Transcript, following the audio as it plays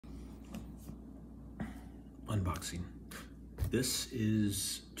Unboxing. This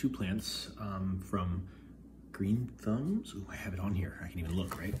is two plants from Green Thumbs. Ooh, I have it on here. I can even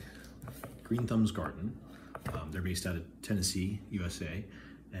look, right? Green Thumbs Garden. They're based out of Tennessee, USA,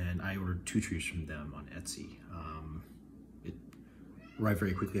 and I ordered 2 trees from them on Etsy. It arrived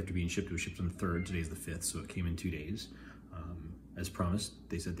very quickly after being shipped. It was shipped on the 3rd. Today's the 5th, so it came in 2 days. As promised,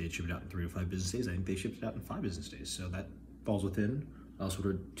 they said they'd ship it out in 3 to 5 business days. I think they shipped it out in 5 business days, so that falls within. I also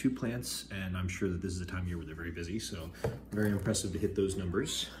ordered 2 plants, and I'm sure that this is the time of year where they're very busy, so very impressive to hit those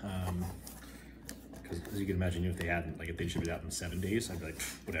numbers. Because as you can imagine, if they hadn't, like if they shipped it out in 7 days, I'd be like,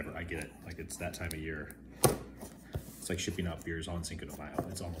 whatever, I get it. Like it's that time of year. It's like shipping out beers on Cinco de Mayo.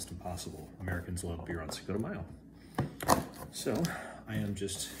 It's almost impossible. Americans love beer on Cinco de Mayo. So I am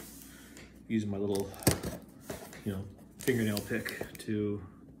just using my little, fingernail pick to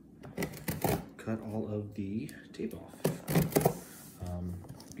cut all of the tape off.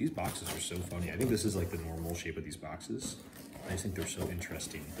 These boxes are so funny. I think this is like the normal shape of these boxes. I just think they're so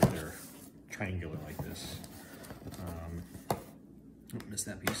interesting that they're triangular like this. Oh, missed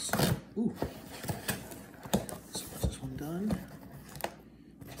that piece. Ooh. So is this one done?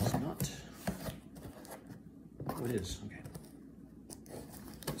 It's not. Oh, it is. Okay.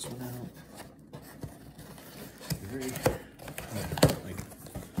 This one out.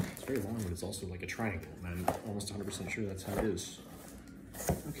 It's very long, but it's also like a triangle, and I'm almost 100% sure that's how it is.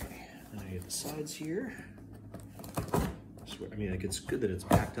 Okay, and I get the sides here. I mean, like, it's good that it's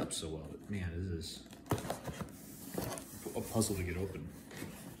packed up so well, but man, this is a puzzle to get open.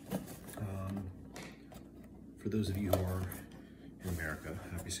 For those of you who are in America,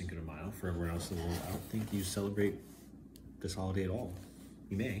 happy Cinco de Mayo. For everyone else in the world, I don't think you celebrate this holiday at all.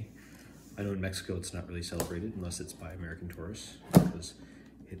 You may. I know in Mexico it's not really celebrated unless it's by American tourists, because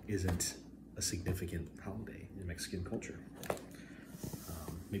it isn't a significant holiday in Mexican culture.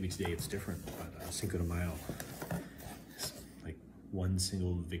 Maybe today it's different, but Cinco de Mayo is like one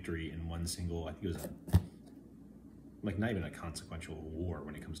single victory in one single, I think it was like not even a consequential war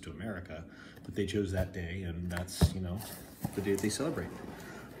when it comes to America, but they chose that day, and that's, the day that they celebrate.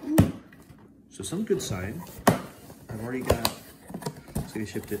 So some good sign. I've already got, so they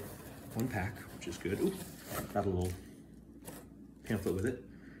shipped it 1 pack, which is good. Ooh, got a little pamphlet with it,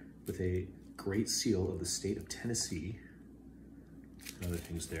 with a great seal of the state of Tennessee. Other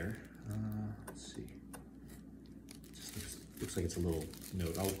things there. Let's see. Just looks like it's a little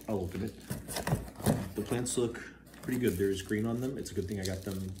note. I'll open it. The plants look pretty good. There's green on them. It's a good thing I got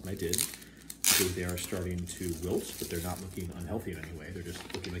them when I did, because they are starting to wilt, but they're not looking unhealthy in any way. They're just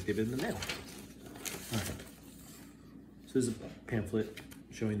looking like they've been in the mail. All right. So there's a pamphlet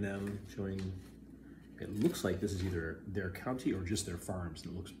showing it looks like this is either their county or just their farms,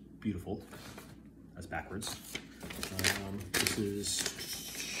 and it looks beautiful. That's backwards. This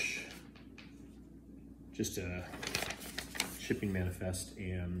is just a shipping manifest,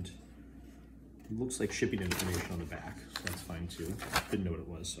 and it looks like shipping information on the back, so that's fine too. Didn't know what it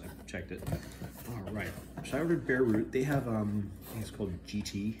was, so I checked it. All right, so I ordered bare root. They have, I think it's called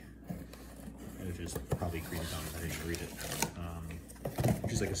GT, which is probably Green Thumbs. I didn't read it.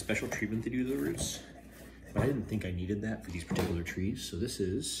 Which is like a special treatment they do to the roots, but I didn't think I needed that for these particular trees. So this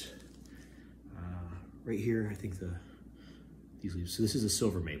is right here, I think these leaves. So this is a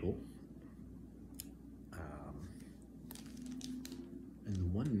silver maple. And the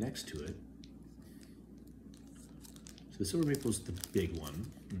one next to it, so the silver maple is the big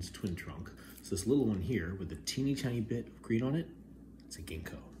one, and it's twin trunk. So this little one here with the teeny tiny bit of green on it, it's a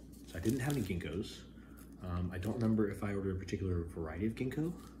ginkgo. So I didn't have any ginkgos. I don't remember if I ordered a particular variety of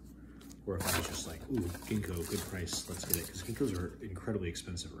ginkgo, or if I was just like, ooh, ginkgo, good price, let's get it. Because ginkgos are incredibly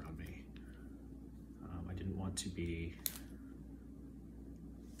expensive around me. I didn't want to be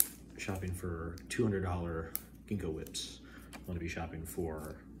shopping for $200 ginkgo whips. I want to be shopping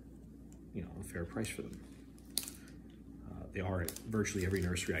for, a fair price for them. They are at virtually every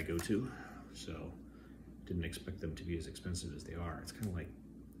nursery I go to, so didn't expect them to be as expensive as they are. It's kind of like,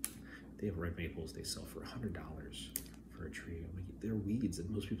 they have red maples they sell for $100 for a tree. I'm like, they're weeds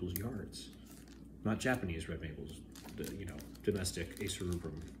in most people's yards. Not Japanese red maples, domestic Acer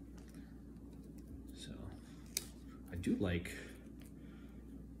rubrum. So I do like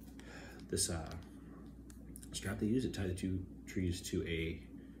this strap they use. It ties the 2 trees to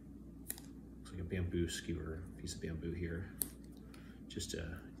looks like a bamboo skewer, piece of bamboo here, just to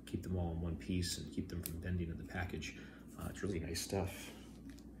keep them all in one piece and keep them from bending in the package. It's really nice stuff.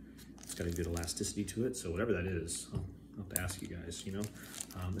 It's got a good elasticity to it, so whatever that is, I'll have to ask you guys,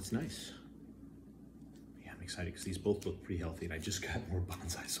 it's nice. Yeah, I'm excited because these both look pretty healthy, and I just got more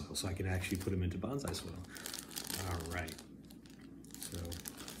bonsai soil, so I can actually put them into bonsai soil. All right, so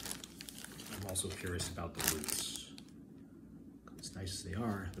I'm also curious about the roots. As nice as they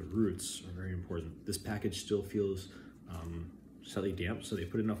are, the roots are very important. This package still feels slightly damp, so they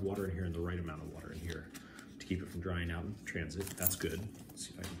put enough water in here and the right amount of water in here to keep it from drying out in transit. That's good. Let's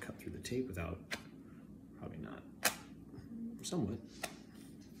see if I can cut through the tape without, probably not, somewhat.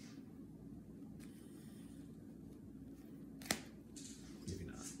 Maybe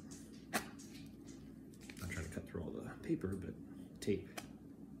not. I'm trying to cut through all the paper, but tape.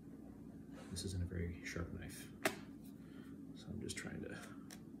 This isn't a very sharp knife. So I'm just trying to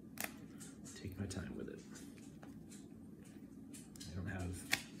take my time with it. I don't have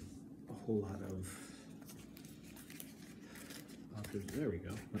a whole lot of, there we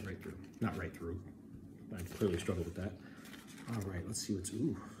go, not right through. Not right through. I clearly struggled with that. All right, let's see what's,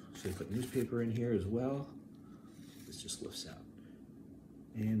 ooh. So they put newspaper in here as well. This just lifts out.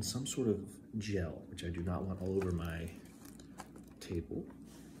 And some sort of gel, which I do not want all over my table.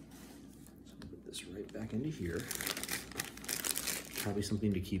 So I'll put this right back into here. Probably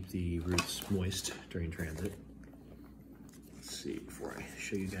something to keep the roots moist during transit. Let's see, before I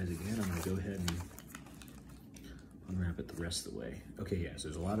show you guys again, I'm gonna go ahead and unwrap it the rest of the way. Okay, yeah, so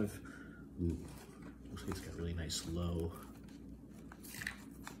there's a lot of, ooh, looks like it's got really nice low.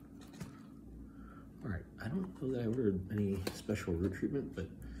 All right, I don't know that I ordered any special root treatment, but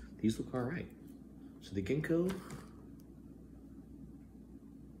these look all right. So the ginkgo,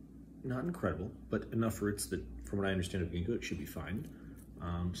 not incredible, but enough roots that, from what I understand of ginkgo, it should be fine.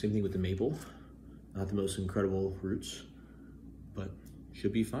 Same thing with the maple, not the most incredible roots, but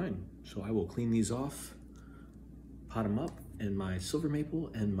should be fine. So I will clean these off, pot them up, and my silver maple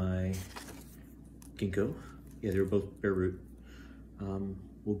and my ginkgo, yeah, they were both bare root,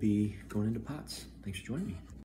 will be going into pots. Thanks for joining me.